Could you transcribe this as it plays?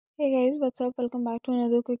Hey guys, what's up? Welcome back to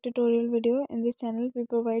another quick tutorial video. In this channel, we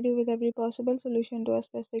provide you with every possible solution to a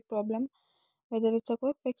specific problem. Whether it's a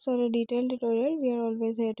quick fix or a detailed tutorial, we are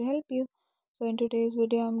always here to help you. So in today's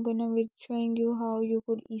video, I'm gonna be showing you how you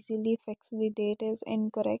could easily fix the date is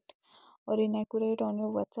incorrect or inaccurate on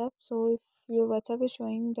your WhatsApp. So if your WhatsApp is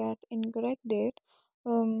showing that incorrect date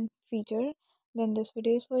feature, then this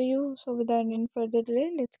video is for you. So without any further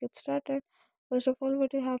delay, let's get started. First of all,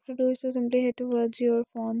 what you have to do is to simply head towards your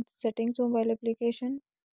phone settings mobile application.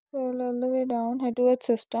 Scroll all the way down, head towards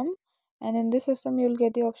system, and in this system you'll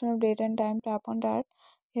get the option of date and time. Tap on that.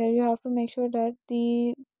 Here you have to make sure that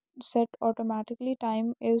the set automatically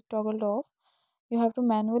time is toggled off. You have to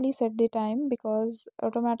manually set the time because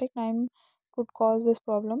automatic time could cause this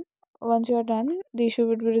problem. Once you are done, the issue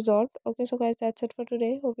would be resolved. Okay, so guys, that's it for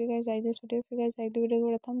today. Hope you guys like this video. If you guys like the video,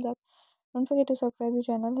 give it a thumbs up. Don't forget to subscribe the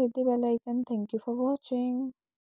channel, hit the bell icon. Thank you for watching.